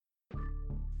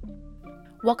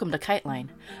Welcome to KiteLine,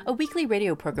 a weekly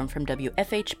radio program from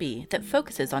WFHB that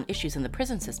focuses on issues in the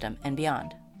prison system and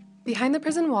beyond. Behind the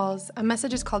prison walls, a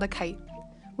message is called a kite.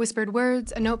 Whispered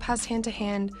words, a note passed hand to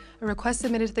hand, a request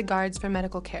submitted to the guards for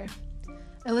medical care.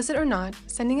 Illicit or not,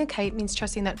 sending a kite means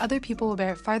trusting that other people will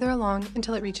bear it farther along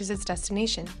until it reaches its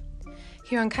destination.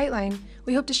 Here on KiteLine,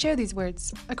 we hope to share these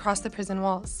words across the prison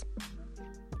walls.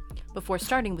 Before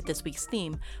starting with this week's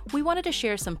theme, we wanted to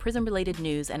share some prison-related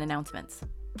news and announcements.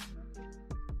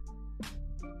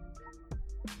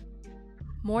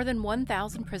 More than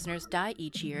 1,000 prisoners die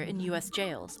each year in U.S.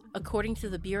 jails, according to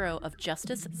the Bureau of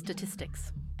Justice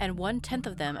Statistics, and 1/10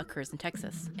 of them occurs in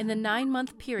Texas. In the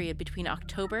 9-month period between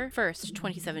October 1st,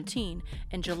 2017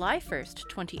 and July 1st,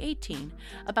 2018,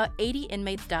 about 80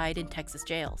 inmates died in Texas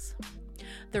jails.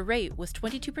 The rate was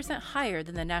 22% higher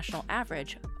than the national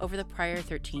average over the prior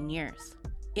 13 years.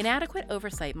 Inadequate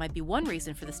oversight might be one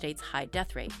reason for the state's high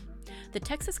death rate. The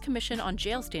Texas Commission on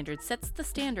Jail Standards sets the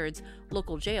standards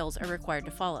local jails are required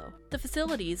to follow. The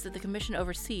facilities that the Commission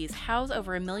oversees house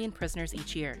over 1 million prisoners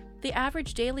each year. The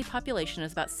average daily population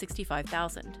is about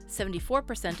 65,000.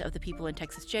 74% of the people in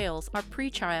Texas jails are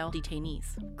pretrial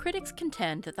detainees. Critics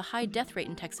contend that the high death rate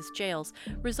in Texas jails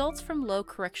results from low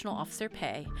correctional officer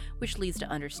pay, which leads to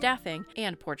understaffing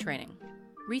and poor training.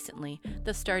 Recently,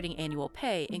 the starting annual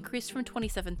pay increased from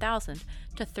 $27,000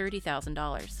 to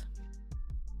 $30,000.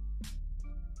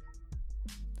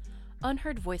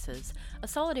 Unheard Voices, a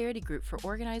solidarity group for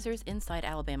organizers inside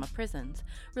Alabama prisons,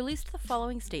 released the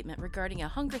following statement regarding a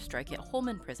hunger strike at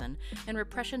Holman Prison and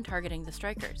repression targeting the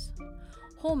strikers.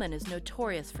 Holman is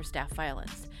notorious for staff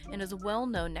violence and is a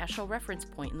well-known national reference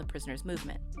point in the prisoners'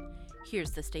 movement.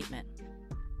 Here's the statement.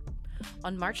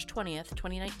 On March 20th,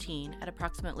 2019, at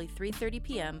approximately 3:30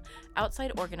 p.m.,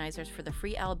 outside organizers for the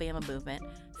Free Alabama Movement,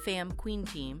 FAM Queen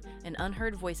Team, and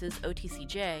Unheard Voices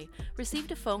OTCJ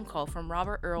received a phone call from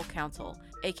Robert Earl Counsel,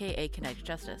 aka Kinetic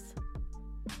Justice.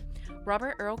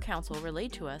 Robert Earl Counsel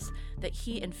relayed to us that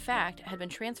he, in fact, had been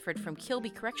transferred from Kilby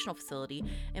Correctional Facility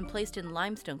and placed in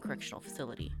Limestone Correctional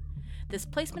Facility. This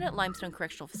placement at Limestone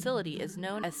Correctional Facility is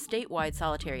known as Statewide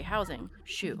Solitary Housing,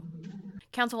 SHU.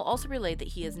 Counsel also relayed that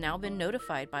he has now been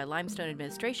notified by Limestone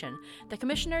Administration that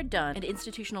Commissioner Dunn and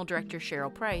Institutional Director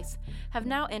Cheryl Price have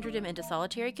now entered him into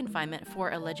solitary confinement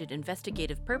for alleged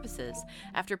investigative purposes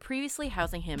after previously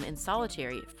housing him in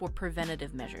solitary for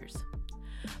preventative measures.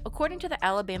 According to the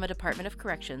Alabama Department of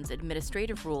Corrections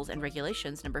Administrative Rules and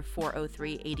Regulations No.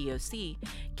 403 ADOC,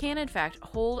 can in fact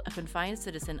hold a confined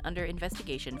citizen under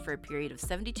investigation for a period of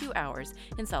 72 hours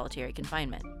in solitary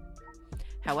confinement.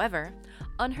 However,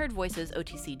 Unheard Voices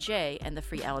OTCJ and the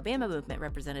Free Alabama Movement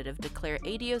representative declare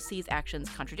ADOC's actions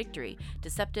contradictory,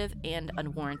 deceptive, and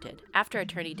unwarranted. After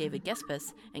attorney David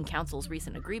Gespis and counsel's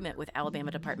recent agreement with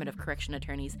Alabama Department of Correction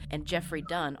attorneys and Jeffrey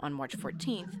Dunn on March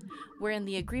 14th, wherein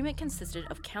the agreement consisted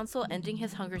of counsel ending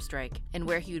his hunger strike and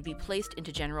where he would be placed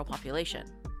into general population.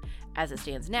 As it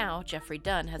stands now, Jeffrey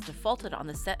Dunn has defaulted on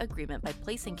the set agreement by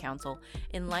placing counsel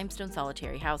in Limestone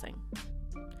solitary housing.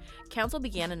 Counsel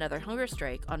began another hunger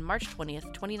strike on March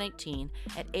 20th, 2019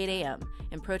 at 8 a.m.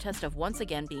 in protest of once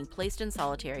again being placed in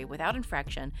solitary without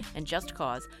infraction and just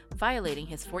cause, violating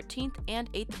his 14th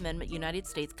and 8th Amendment United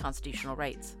States constitutional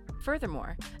rights.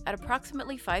 Furthermore, at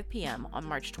approximately 5 p.m. on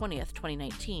March 20th,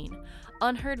 2019,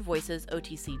 Unheard Voices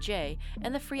OTCJ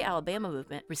and the Free Alabama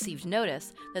Movement received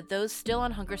notice that those still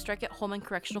on hunger strike at Holman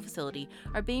Correctional Facility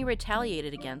are being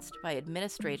retaliated against by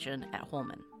administration at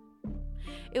Holman.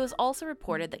 It was also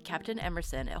reported that Captain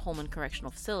Emerson at Holman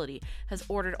Correctional Facility has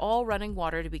ordered all running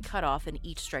water to be cut off in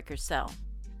each striker's cell.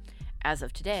 As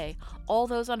of today, all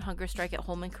those on hunger strike at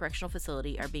Holman Correctional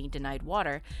Facility are being denied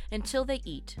water until they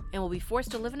eat and will be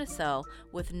forced to live in a cell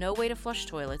with no way to flush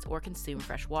toilets or consume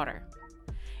fresh water.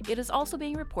 It is also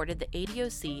being reported that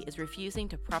ADOC is refusing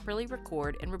to properly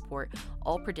record and report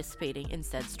all participating in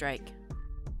said strike.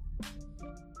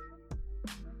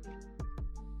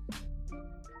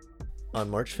 On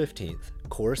March 15th,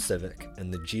 Core Civic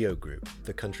and the GEO Group,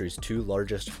 the country's two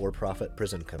largest for-profit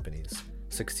prison companies,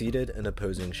 succeeded in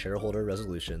opposing shareholder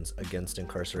resolutions against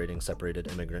incarcerating separated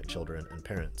immigrant children and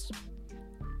parents.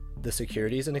 The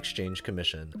Securities and Exchange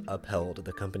Commission upheld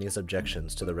the company's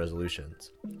objections to the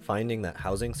resolutions, finding that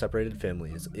housing separated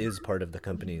families is part of the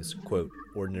company's, quote,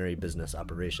 ordinary business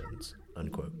operations,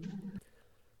 unquote.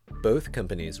 Both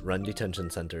companies run detention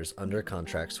centers under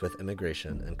contracts with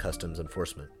Immigration and Customs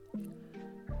Enforcement.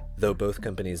 Though both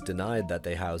companies denied that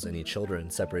they house any children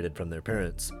separated from their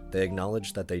parents, they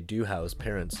acknowledged that they do house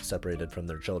parents separated from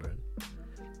their children.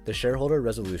 The shareholder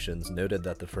resolutions noted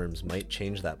that the firms might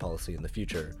change that policy in the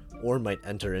future, or might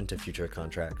enter into future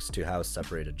contracts to house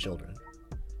separated children.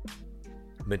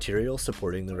 Material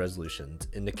supporting the resolutions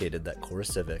indicated that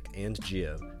CoreCivic and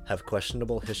GEO have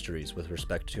questionable histories with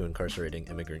respect to incarcerating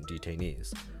immigrant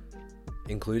detainees,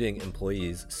 including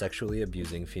employees sexually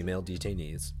abusing female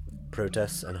detainees,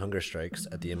 protests and hunger strikes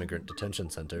at the immigrant detention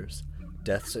centers,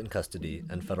 deaths in custody,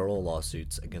 and federal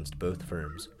lawsuits against both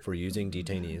firms for using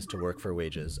detainees to work for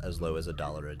wages as low as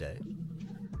 $1 a day.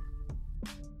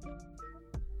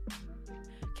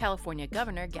 California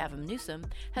Governor Gavin Newsom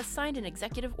has signed an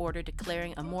executive order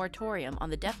declaring a moratorium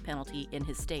on the death penalty in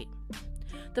his state.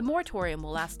 The moratorium will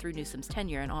last through Newsom's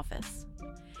tenure in office.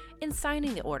 In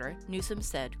signing the order, Newsom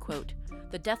said, quote,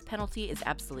 "The death penalty is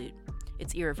absolute.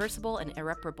 It's irreversible and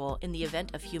irreparable in the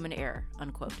event of human error,"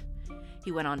 unquote.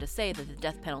 He went on to say that the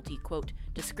death penalty, quote,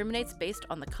 "discriminates based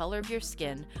on the color of your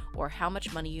skin or how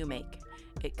much money you make.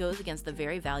 It goes against the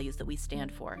very values that we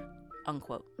stand for,"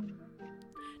 unquote.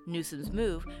 Newsom's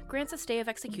move grants a stay of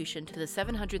execution to the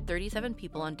 737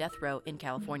 people on death row in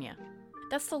California.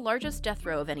 That's the largest death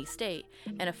row of any state,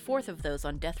 and a fourth of those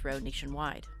on death row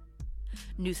nationwide.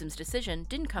 Newsom's decision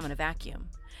didn't come in a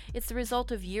vacuum. It's the result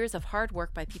of years of hard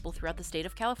work by people throughout the state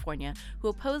of California who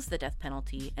opposed the death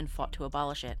penalty and fought to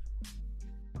abolish it.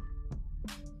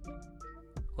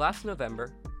 Last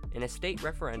November, in a state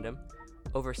referendum,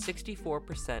 over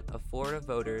 64% of Florida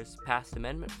voters passed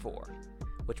Amendment 4,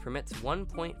 which permits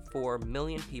 1.4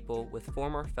 million people with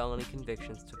former felony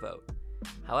convictions to vote.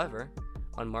 However,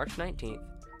 on March 19th,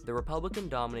 the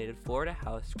Republican-dominated Florida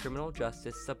House Criminal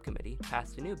Justice Subcommittee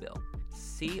passed a new bill,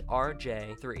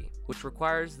 CRJ-3, which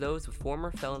requires those with former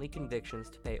felony convictions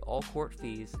to pay all court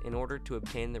fees in order to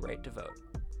obtain the right to vote.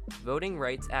 Voting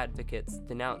rights advocates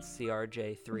denounce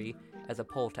CRJ-3 as a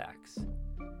poll tax.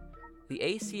 The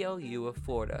ACLU of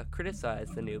Florida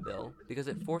criticized the new bill because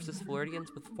it forces Floridians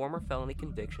with former felony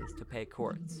convictions to pay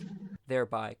courts,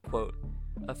 thereby, quote,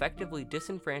 effectively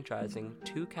disenfranchising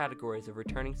two categories of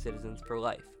returning citizens for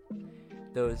life: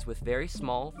 those with very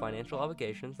small financial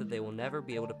obligations that they will never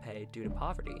be able to pay due to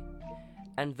poverty,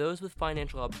 and those with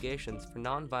financial obligations for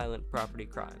nonviolent property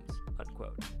crimes,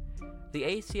 unquote. The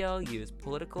ACLU's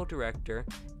political director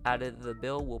added that the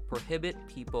bill will prohibit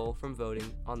people from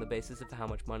voting on the basis of how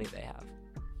much money they have.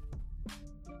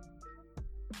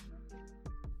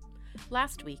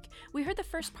 Last week, we heard the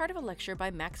first part of a lecture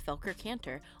by Max Felker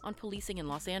Cantor on policing in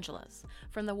Los Angeles,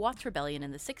 from the Watts Rebellion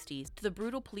in the 60s to the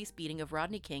brutal police beating of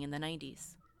Rodney King in the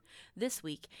 90s. This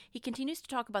week, he continues to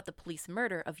talk about the police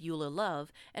murder of Eula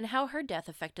Love and how her death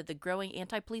affected the growing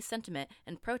anti-police sentiment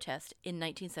and protest in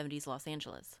 1970s Los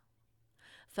Angeles.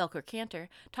 Felker Cantor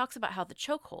talks about how the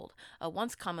chokehold, a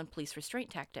once common police restraint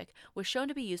tactic, was shown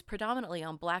to be used predominantly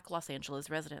on Black Los Angeles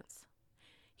residents.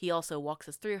 He also walks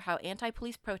us through how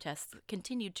anti-police protests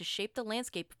continued to shape the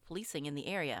landscape of policing in the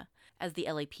area, as the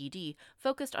LAPD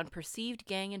focused on perceived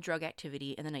gang and drug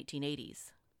activity in the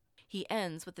 1980s. He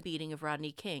ends with the beating of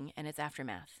Rodney King and its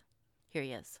aftermath. Here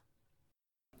he is.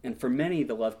 And for many,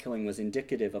 the Love killing was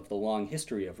indicative of the long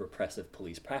history of repressive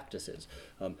police practices,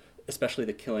 especially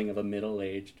the killing of a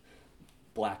middle-aged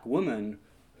Black woman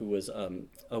who was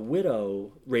a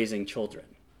widow raising children.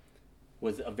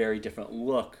 Was a very different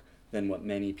look than what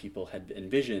many people had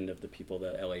envisioned of the people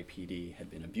that LAPD had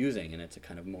been abusing, and it's a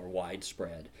kind of more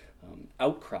widespread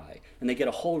outcry. And they get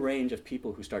a whole range of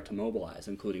people who start to mobilize,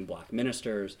 including Black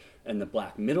ministers and the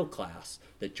Black middle class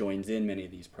that joins in many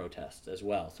of these protests as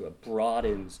well. So it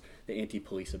broadens the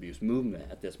anti-police abuse movement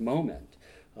at this moment.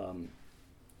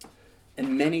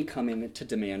 And many come in to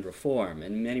demand reform.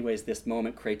 In many ways, this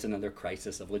moment creates another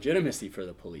crisis of legitimacy for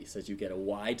the police as you get a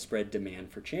widespread demand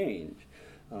for change.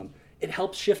 It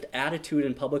helps shift attitude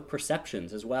and public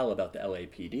perceptions as well about the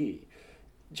LAPD.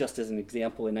 Just as an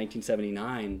example, in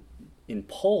 1979, in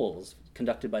polls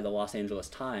conducted by the Los Angeles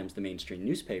Times, the mainstream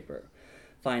newspaper,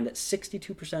 find that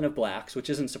 62% of Blacks, which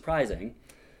isn't surprising,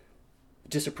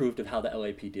 disapproved of how the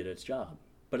LAPD did its job.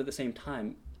 But at the same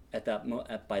time,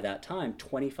 by that time,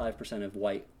 25% of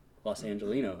white Los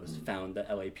Angelinos found that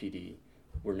LAPD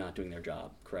were not doing their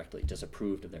job correctly,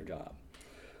 disapproved of their job.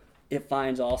 It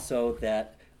finds also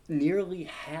that nearly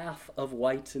half of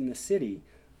whites in the city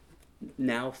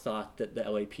now thought that the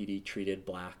LAPD treated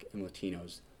Black and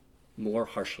Latinos more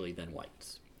harshly than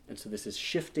whites. And so this is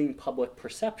shifting public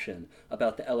perception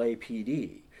about the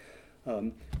LAPD.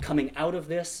 Coming out of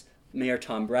this, Mayor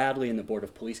Tom Bradley and the Board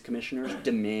of Police Commissioners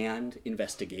demand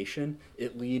investigation.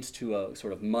 It leads to a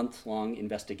sort of month-long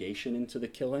investigation into the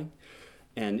killing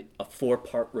and a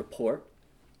 4-part report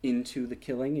into the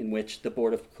killing in which the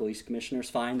Board of Police Commissioners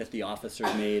find that the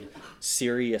officers made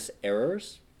serious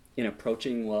errors in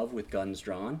approaching Love with guns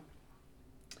drawn.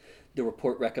 The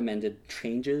report recommended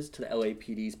changes to the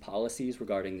LAPD's policies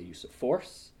regarding the use of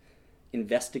force.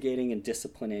 investigating and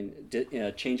disciplining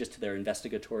changes to their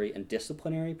investigatory and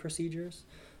disciplinary procedures,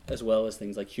 as well as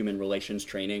things like human relations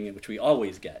training, which we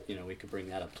always get. We could bring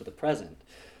that up to the present.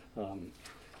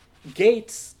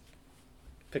 Gates,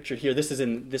 pictured here, this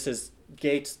is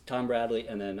Gates, Tom Bradley,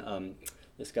 and then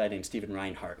this guy named Stephen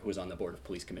Reinhart, who was on the Board of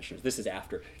Police Commissioners. This is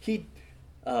after. He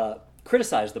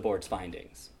criticized the board's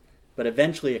findings, but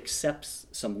eventually accepts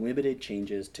some limited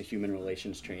changes to human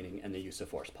relations training and the use of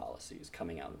force policies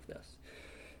coming out of this.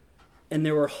 And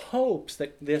there were hopes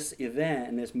that this event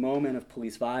and this moment of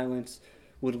police violence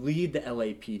would lead the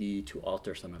LAPD to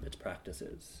alter some of its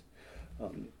practices.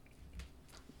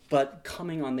 But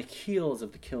coming on the heels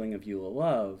of the killing of Eula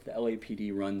Love, the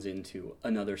LAPD runs into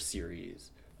another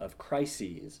series of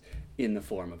crises in the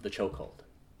form of the chokehold.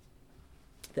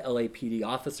 The LAPD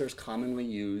officers commonly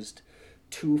used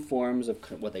two forms of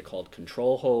what they called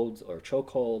control holds or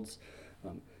chokeholds.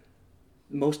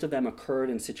 Most of them occurred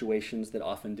in situations that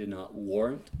often did not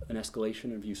warrant an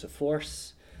escalation of use of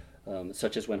force,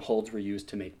 such as when holds were used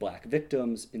to make black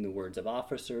victims, in the words of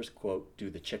officers, quote, do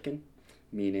the chicken,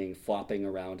 meaning flopping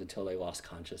around until they lost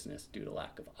consciousness due to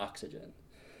lack of oxygen.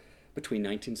 Between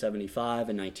 1975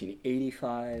 and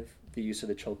 1985, the use of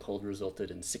the chokehold resulted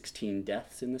in 16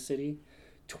 deaths in the city.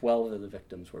 12 of the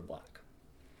victims were black.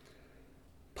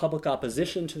 Public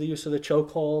opposition to the use of the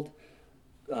chokehold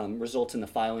results in the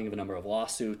filing of a number of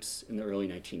lawsuits in the early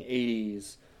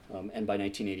 1980s. And by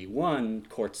 1981,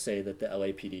 courts say that the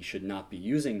LAPD should not be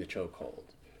using the chokehold.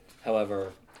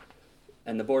 However,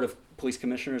 and the Board of Police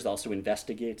Commissioners also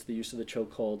investigates the use of the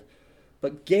chokehold,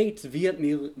 but Gates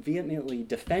vehemently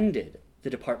defended the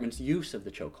department's use of the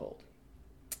chokehold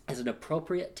as an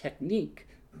appropriate technique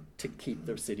to keep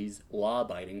the city's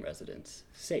law-abiding residents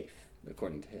safe,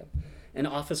 according to him. And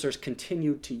officers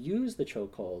continued to use the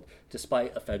chokehold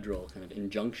despite a federal kind of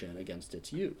injunction against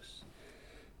its use.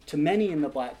 To many in the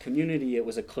black community, it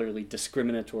was a clearly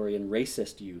discriminatory and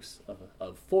racist use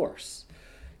of force.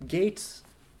 Gates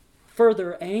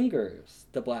further angers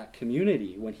the black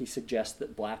community when he suggests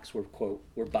that blacks were, quote,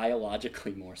 were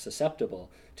biologically more susceptible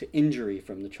to injury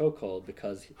from the chokehold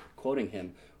because, quoting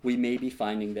him, we may be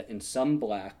finding that in some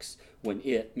blacks, when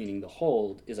it, meaning the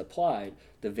hold, is applied,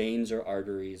 the veins or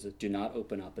arteries do not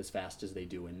open up as fast as they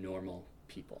do in normal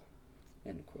people,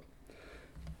 end quote.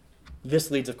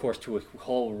 This leads, of course, to a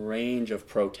whole range of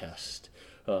protest.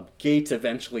 Gates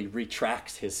eventually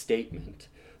retracts his statement,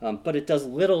 but it does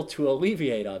little to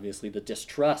alleviate, obviously, the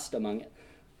distrust among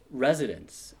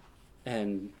residents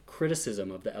and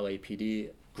criticism of the LAPD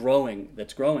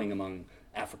that's growing among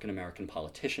African-American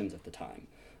politicians at the time.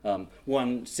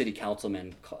 One city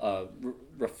councilman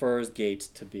refers Gates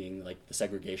to being like the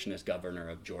segregationist governor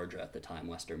of Georgia at the time,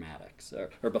 Lester Maddox,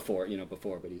 or before,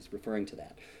 but he's referring to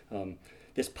that.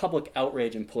 This public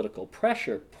outrage and political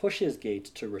pressure pushes Gates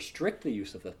to restrict the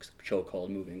use of the chokehold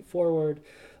moving forward.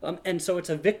 And so it's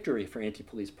a victory for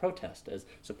anti-police protest, as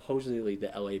supposedly the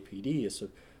LAPD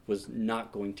was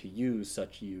not going to use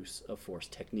such use of force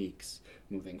techniques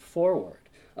moving forward.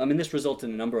 And this resulted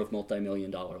in a number of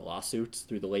multi-million-dollar lawsuits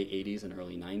through the late 80s and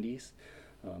early 90s.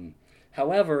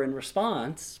 However, in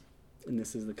response, and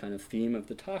this is the kind of theme of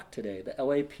the talk today, the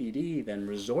LAPD then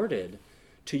resorted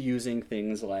to using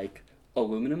things like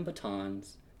aluminum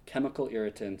batons, chemical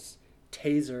irritants,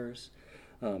 tasers,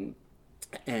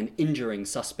 and injuring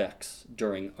suspects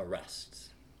during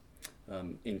arrests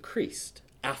increased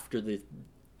after the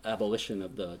abolition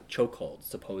of the chokehold,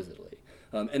 supposedly.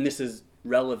 And this is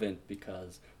relevant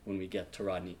because when we get to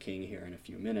Rodney King here in a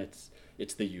few minutes,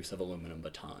 it's the use of aluminum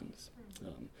batons.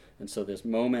 And so this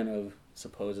moment of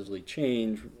supposedly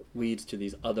change leads to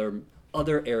these other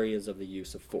areas of the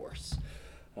use of force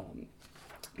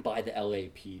by the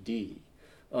LAPD.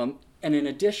 And in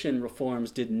addition, reforms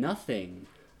did nothing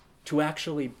to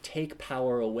actually take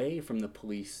power away from the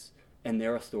police and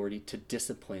their authority to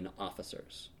discipline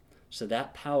officers. So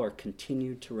that power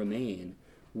continued to remain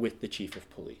with the chief of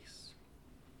police.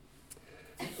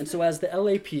 And so as the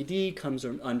LAPD comes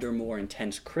under more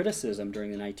intense criticism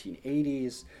during the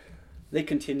 1980s, they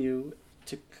continue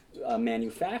to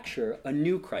manufacture a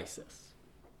new crisis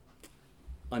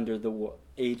under the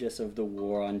aegis of the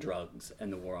war on drugs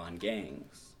and the war on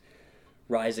gangs.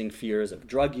 Rising fears of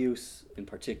drug use, in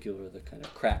particular the kind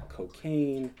of crack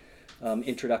cocaine,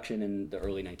 introduction in the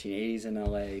early 1980s in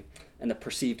LA, and the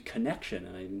perceived connection,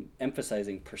 and I'm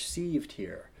emphasizing perceived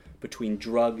here, between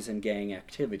drugs and gang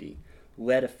activity,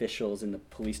 led officials in the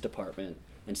police department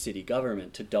and city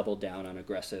government to double down on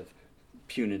aggressive,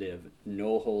 punitive,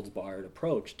 no-holds-barred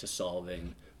approach to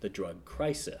solving the drug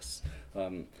crisis.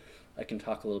 I can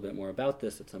talk a little bit more about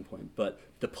this at some point, but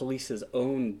the police's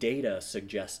own data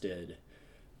suggested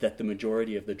that the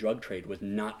majority of the drug trade was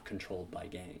not controlled by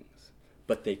gangs,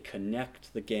 but they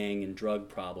connect the gang and drug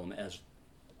problem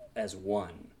as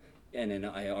one. And then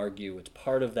I argue it's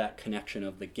part of that connection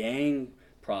of the gang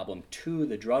problem to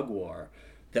the drug war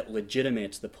that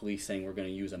legitimates the police saying we're going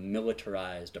to use a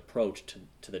militarized approach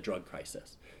to the drug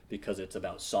crisis because it's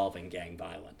about solving gang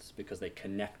violence, because they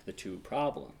connect the two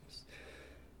problems.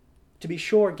 To be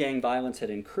sure, gang violence had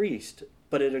increased,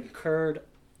 but it occurred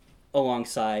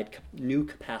alongside new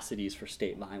capacities for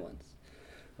state violence.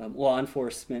 Law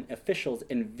enforcement officials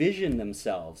envisioned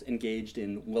themselves engaged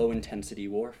in low-intensity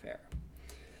warfare.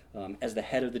 As the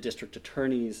head of the district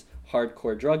attorney's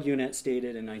hardcore drug unit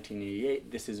stated in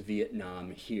 1988, this is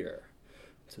Vietnam here.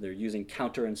 So they're using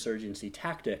counterinsurgency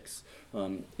tactics.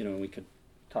 We could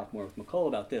talk more with McCall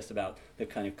about this, about the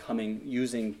kind of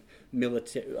using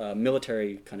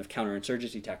military kind of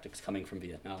counterinsurgency tactics coming from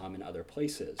Vietnam and other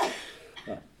places.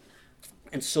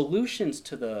 And solutions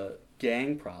to the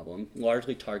gang problem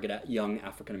largely target at young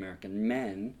African-American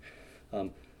men.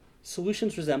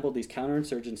 Solutions resemble these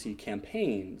counterinsurgency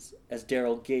campaigns. As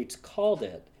Daryl Gates called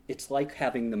it, it's like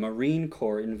having the Marine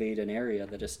Corps invade an area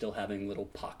that is still having little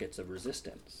pockets of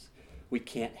resistance. We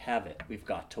can't have it. We've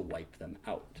got to wipe them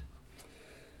out.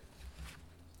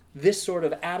 This sort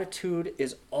of attitude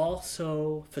is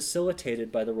also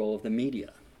facilitated by the role of the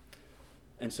media.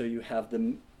 And so you have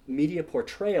the media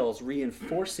portrayals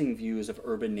reinforcing views of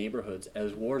urban neighborhoods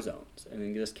as war zones. And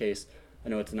in this case, I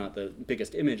know it's not the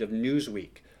biggest image of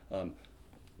Newsweek,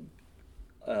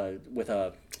 with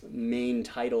a main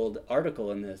titled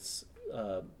article in this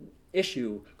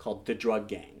issue called "The Drug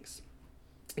Gangs,"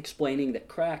 explaining that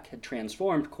crack had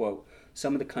transformed, quote,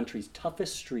 some of the country's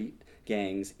toughest street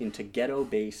gangs into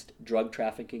ghetto-based drug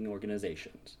trafficking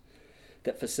organizations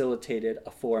that facilitated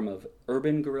a form of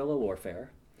urban guerrilla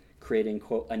warfare, creating,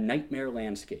 quote, a nightmare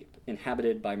landscape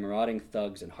inhabited by marauding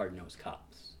thugs and hard-nosed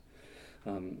cops.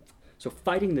 So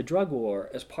fighting the drug war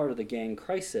as part of the gang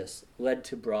crisis led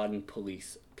to broadened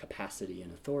police capacity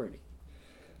and authority.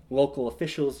 Local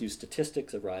officials used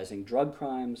statistics of rising drug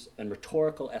crimes and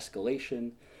rhetorical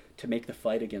escalation to make the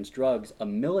fight against drugs a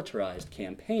militarized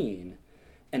campaign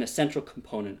and a central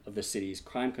component of the city's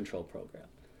crime control program.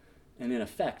 And in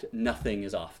effect, nothing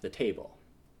is off the table.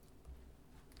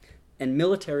 And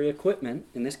military equipment,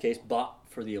 in this case bought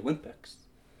for the Olympics,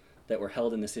 that were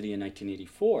held in the city in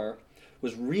 1984,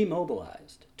 was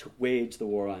remobilized to wage the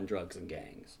war on drugs and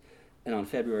gangs. And on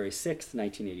February 6,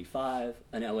 1985,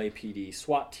 an LAPD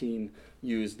SWAT team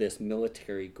used this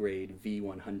military-grade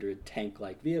V-100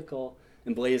 tank-like vehicle,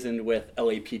 emblazoned with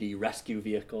LAPD rescue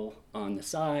vehicle on the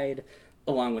side,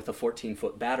 along with a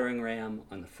 14-foot battering ram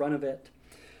on the front of it,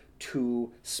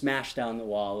 to smash down the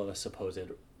wall of a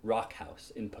supposed rock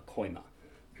house in Pacoima,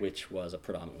 which was a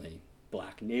predominantly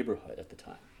black neighborhood at the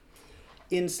time.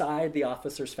 Inside, the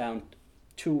officers found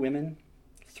 2 women,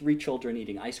 3 children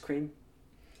eating ice cream,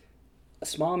 a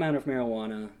small amount of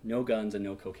marijuana, no guns, and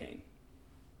no cocaine.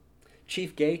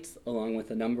 Chief Gates, along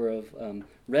with a number of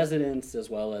residents, as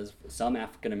well as some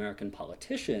African-American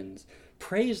politicians,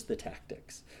 praised the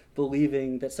tactics,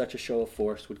 believing that such a show of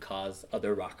force would cause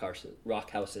other rock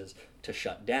houses to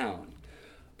shut down.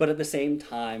 But at the same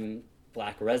time,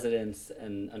 black residents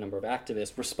and a number of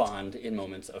activists respond in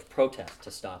moments of protest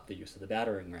to stop the use of the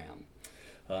battering ram.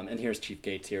 And here's Chief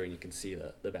Gates here, and you can see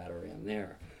the battering ram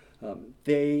there.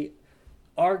 They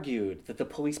argued that the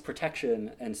police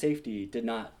protection and safety did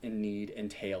not indeed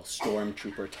entail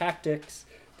stormtrooper tactics.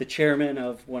 The chairman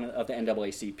of the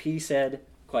NAACP said,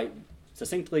 quite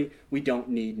succinctly, "We don't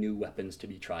need new weapons to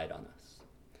be tried on us."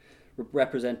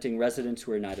 Representing residents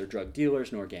who are neither drug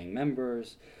dealers nor gang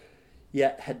members,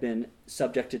 yet had been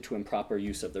subjected to improper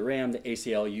use of the ram, the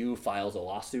ACLU files a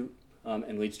lawsuit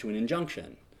and leads to an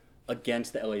injunction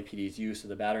against the LAPD's use of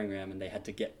the battering ram, and they had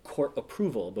to get court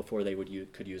approval before they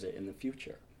could use it in the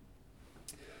future.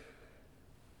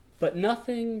 But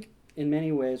nothing, in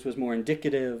many ways, was more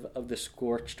indicative of the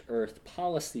scorched earth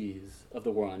policies of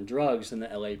the war on drugs than the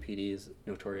LAPD's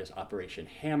notorious Operation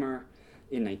Hammer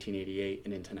in 1988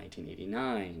 and into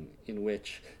 1989, in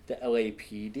which the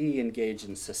LAPD engaged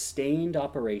in sustained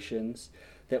operations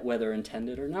that, whether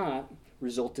intended or not,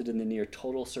 resulted in the near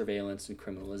total surveillance and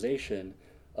criminalization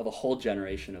of a whole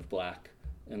generation of Black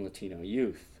and Latino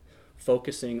youth,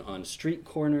 focusing on street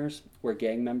corners where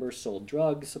gang members sold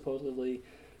drugs, supposedly,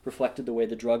 reflected the way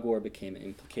the drug war became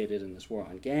implicated in this war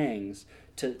on gangs,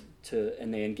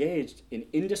 and they engaged in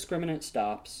indiscriminate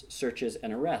stops, searches,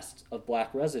 and arrests of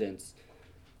Black residents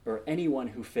or anyone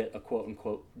who fit a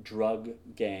quote-unquote drug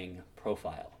gang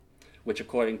profile, which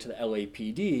according to the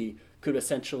LAPD could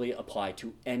essentially apply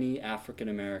to any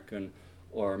African-American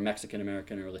or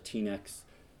Mexican-American or Latinx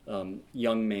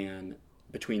young man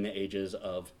between the ages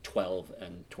of 12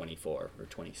 and 24 or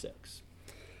 26.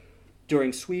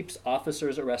 During sweeps,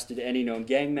 officers arrested any known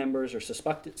gang members or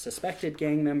suspected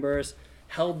gang members,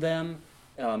 held them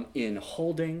in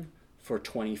holding for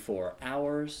 24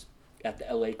 hours at the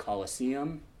LA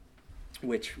Coliseum,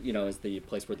 which is the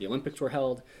place where the Olympics were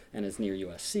held and is near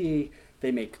USC.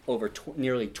 They make over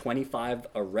nearly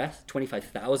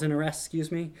 25,000 arrests,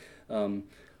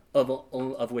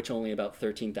 of which only about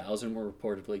 13,000 were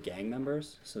reportedly gang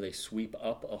members. So they sweep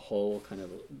up a whole kind of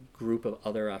group of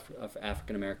other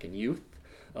African-American youth.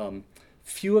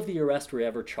 Few of the arrests were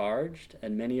ever charged,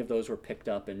 and many of those were picked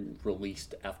up and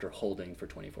released after holding for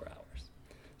 24 hours.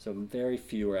 So very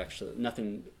few are actually,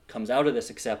 nothing comes out of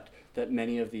this except that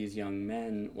many of these young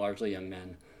men, largely young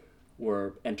men,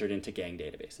 were entered into gang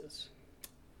databases,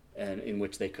 and in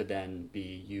which they could then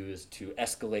be used to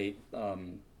escalate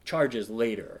charges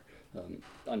later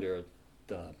under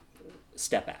the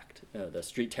STEP Act, the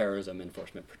Street Terrorism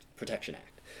Enforcement Protection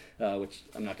Act, which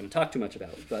I'm not going to talk too much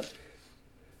about. But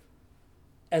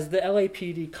as the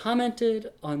LAPD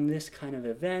commented on this kind of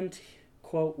event,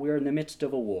 quote, "We're in the midst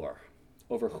of a war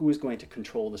over who is going to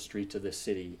control the streets of this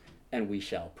city, and we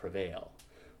shall prevail."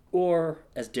 Or,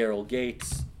 as Daryl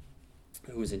Gates,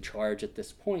 who is in charge at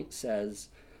this point, says,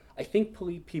 "I think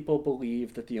people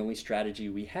believe that the only strategy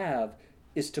we have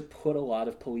is to put a lot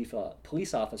of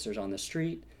police officers on the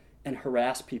street and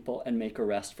harass people and make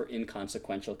arrests for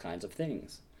inconsequential kinds of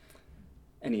things."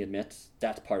 And he admits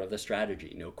that's part of the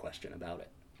strategy, no question about it.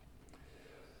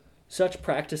 Such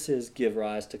practices give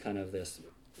rise to kind of this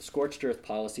scorched earth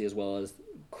policy, as well as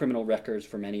criminal records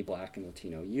for many Black and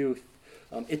Latino youth.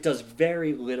 It does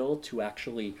very little to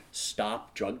actually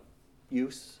stop drug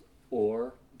use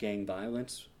or gang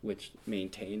violence, which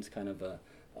maintains kind of a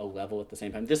level at the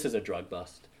same time. This is a drug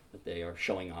bust that they are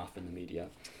showing off in the media.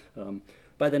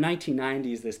 By the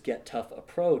 1990s, this get tough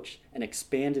approach and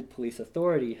expanded police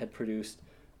authority had produced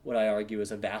what I argue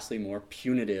is a vastly more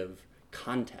punitive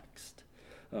context.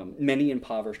 Many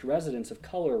impoverished residents of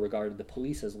color regarded the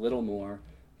police as little more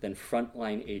than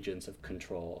frontline agents of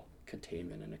control,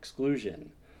 containment, and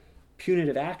exclusion.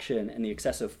 Punitive action and the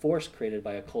excessive force created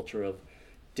by a culture of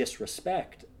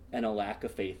disrespect and a lack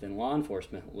of faith in law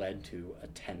enforcement led to a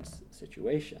tense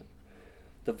situation.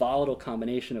 The volatile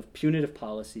combination of punitive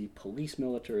policy, police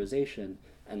militarization,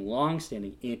 and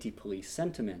long-standing anti-police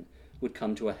sentiment would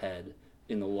come to a head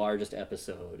in the largest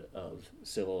episode of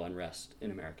civil unrest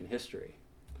in American history.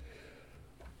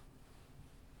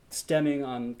 Stemming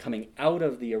on coming out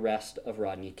of the arrest of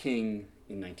Rodney King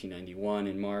in 1991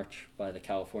 in March by the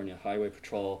California Highway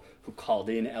Patrol, who called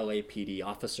in LAPD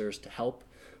officers to help.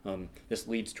 This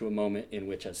leads to a moment in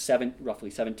which roughly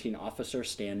 17 officers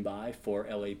stand by, 4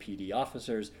 LAPD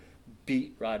officers,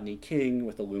 beat Rodney King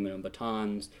with aluminum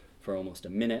batons for almost a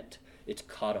minute. It's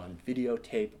caught on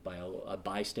videotape by a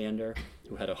bystander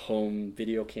who had a home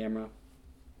video camera.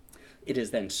 It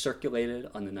is then circulated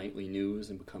on the nightly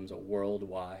news and becomes a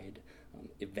worldwide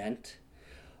event.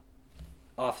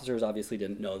 Officers obviously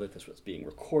didn't know that this was being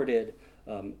recorded,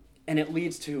 and it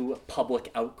leads to public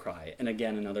outcry, and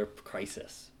again, another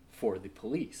crisis for the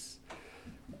police.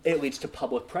 It leads to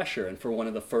public pressure, and for one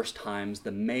of the first times,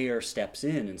 the mayor steps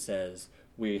in and says,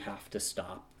 we have to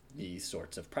stop these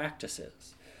sorts of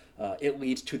practices. It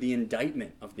leads to the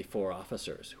indictment of the 4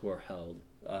 officers who are held,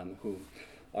 who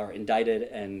are indicted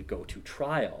and go to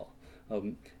trial.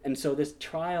 And so this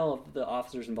trial of the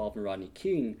officers involved in Rodney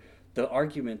King, the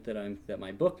argument that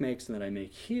my book makes and that I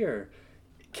make here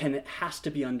has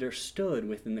to be understood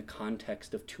within the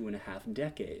context of 2.5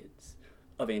 decades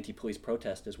of anti-police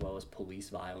protest, as well as police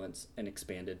violence and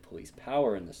expanded police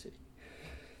power in the city.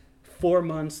 4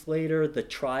 months later, the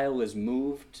trial is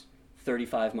moved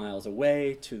 35 miles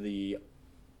away to the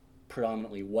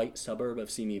predominantly white suburb of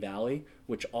Simi Valley,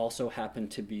 which also happened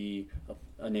to be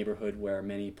a neighborhood where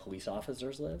many police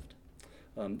officers lived.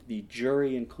 The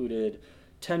jury included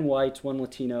 10 whites, 1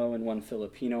 Latino, and 1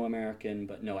 Filipino American,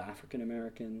 but no African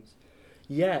Americans.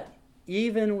 Yet,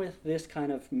 even with this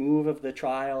kind of move of the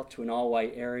trial to an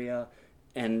all-white area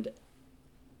and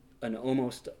an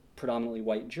almost predominantly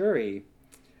white jury,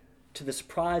 to the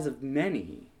surprise of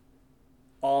many,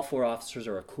 all 4 officers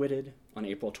are acquitted on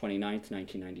April 29th,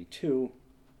 1992,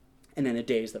 and in the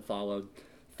days that followed,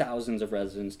 thousands of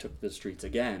residents took the streets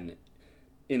again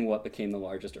in what became the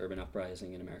largest urban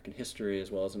uprising in American history, as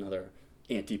well as another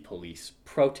anti-police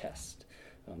protest.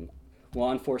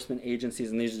 Law enforcement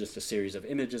agencies, and these are just a series of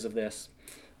images of this,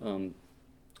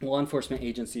 law enforcement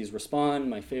agencies respond.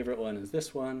 My favorite one is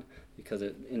this one, because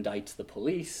it indicts the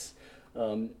police,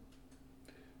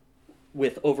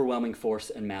 with overwhelming force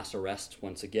and mass arrests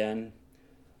once again.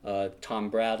 Tom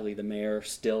Bradley, the mayor,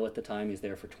 still at the time, he's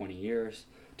there for 20 years,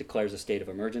 declares a state of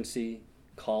emergency,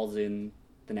 calls in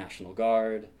the National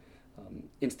Guard,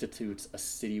 institutes a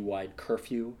citywide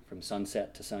curfew from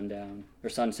sunset to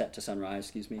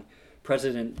sunrise,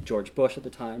 President George Bush at the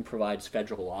time provides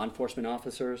federal law enforcement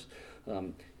officers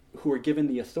who are given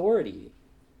the authority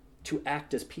to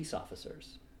act as peace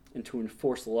officers and to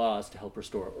enforce laws to help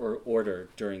restore order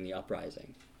during the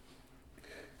uprising.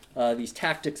 These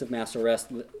tactics of mass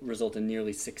arrest result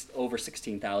in over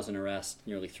 16,000 arrests,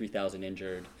 nearly 3,000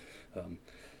 injured,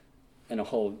 and a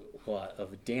whole lot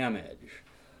of damage.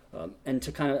 And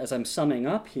to kind of, as I'm summing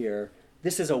up here,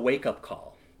 this is a wake-up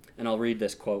call. And I'll read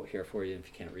this quote here for you if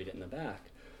you can't read it in the back.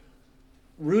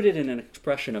 Rooted in an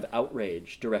expression of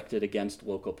outrage directed against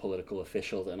local political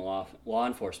officials and law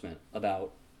enforcement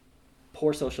about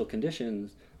poor social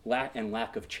conditions and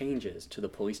lack of changes to the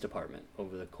police department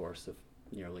over the course of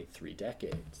nearly 3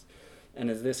 decades. And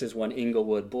as this is one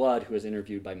Inglewood Blood, who was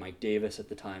interviewed by Mike Davis at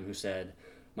the time, who said,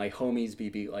 "My homies be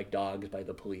beat like dogs by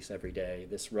the police every day.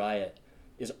 This riot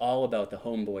is all about the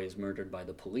homeboys murdered by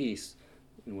the police,"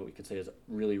 and what we could say is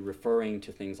really referring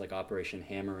to things like Operation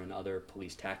Hammer and other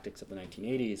police tactics of the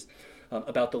 1980s,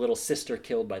 about the little sister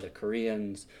killed by the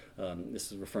Koreans,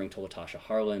 this is referring to Latasha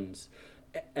Harlins,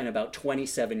 and about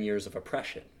 27 years of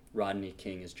oppression. Rodney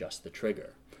King is just the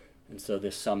trigger. And so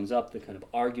this sums up the kind of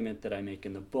argument that I make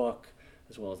in the book,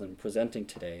 as well as I'm presenting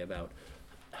today, about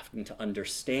having to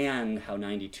understand how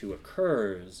 92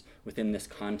 occurs within this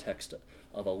context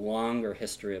of a longer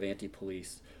history of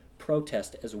anti-police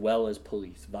protest as well as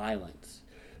police violence.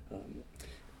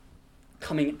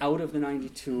 Coming out of the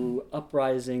 92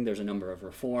 uprising, there's a number of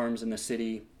reforms in the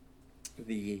city.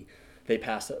 They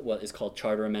pass what is called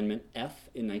Charter Amendment F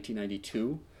in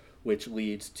 1992, which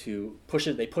leads to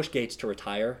they push Gates to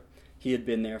retire. He had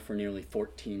been there for nearly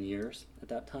 14 years at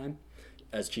that time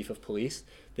as chief of police.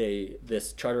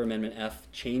 This Charter Amendment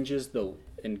F changes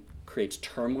and creates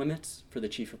term limits for the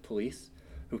chief of police,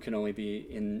 who can only be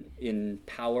in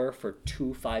power for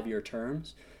 2 5-year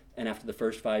terms, and after the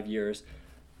first 5 years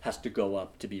has to go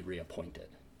up to be reappointed.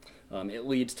 It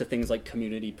leads to things like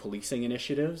community policing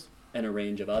initiatives and a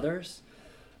range of others.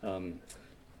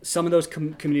 Some of those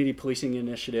community policing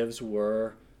initiatives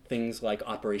were things like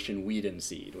Operation Weed and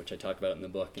Seed, which I talk about in the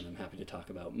book, and I'm happy to talk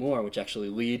about more, which actually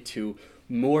lead to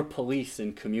more police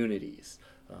in communities,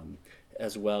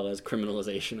 as well as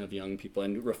criminalization of young people,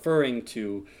 and referring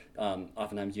to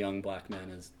oftentimes young black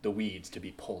men as the weeds to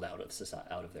be pulled out of society,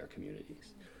 out of their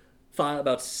communities.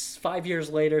 About 6 years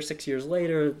later,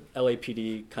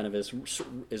 LAPD kind of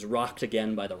is rocked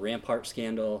again by the Rampart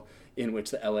scandal, in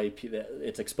which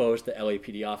it's exposed the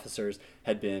LAPD officers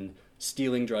had been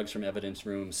stealing drugs from evidence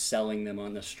rooms, selling them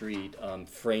on the street,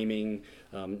 framing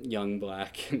young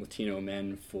black and Latino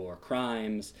men for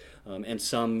crimes, and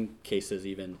some cases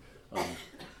even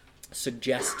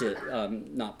suggested,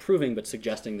 not proving, but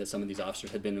suggesting that some of these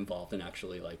officers had been involved in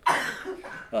actually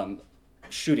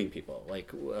shooting people,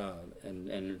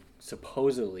 and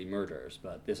supposedly murders.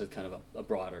 But this is kind of a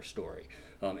broader story.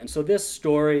 And so this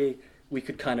story we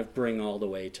could kind of bring all the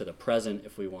way to the present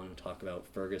if we want to talk about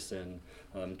Ferguson,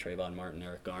 Trayvon Martin,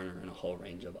 Eric Garner, and a whole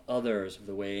range of others, of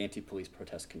the way anti-police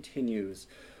protest continues.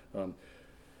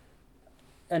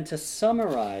 And to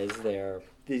summarize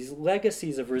these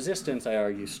legacies of resistance, I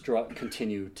argue,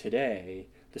 continue today.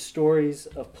 The stories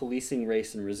of policing,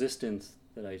 race, and resistance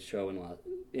that I show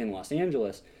in Los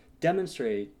Angeles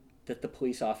demonstrate that the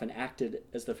police often acted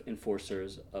as the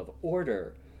enforcers of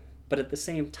order, but at the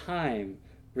same time,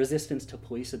 resistance to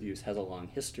police abuse has a long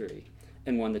history,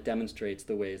 and one that demonstrates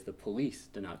the ways the police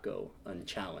do not go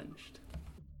unchallenged.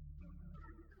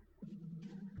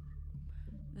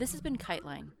 This has been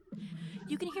KiteLine.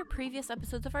 You can hear previous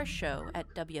episodes of our show at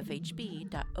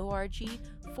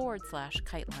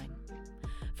wfhb.org/KiteLine.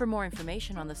 For more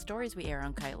information on the stories we air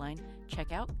on KiteLine,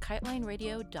 check out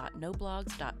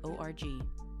kitelineradio.noblogs.org.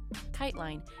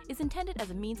 KiteLine is intended as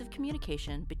a means of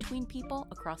communication between people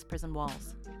across prison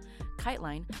walls.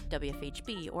 KiteLine,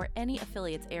 WFHB, or any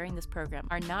affiliates airing this program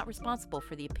are not responsible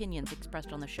for the opinions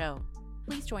expressed on the show.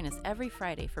 Please join us every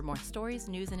Friday for more stories,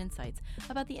 news, and insights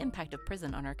about the impact of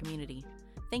prison on our community.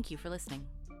 Thank you for listening.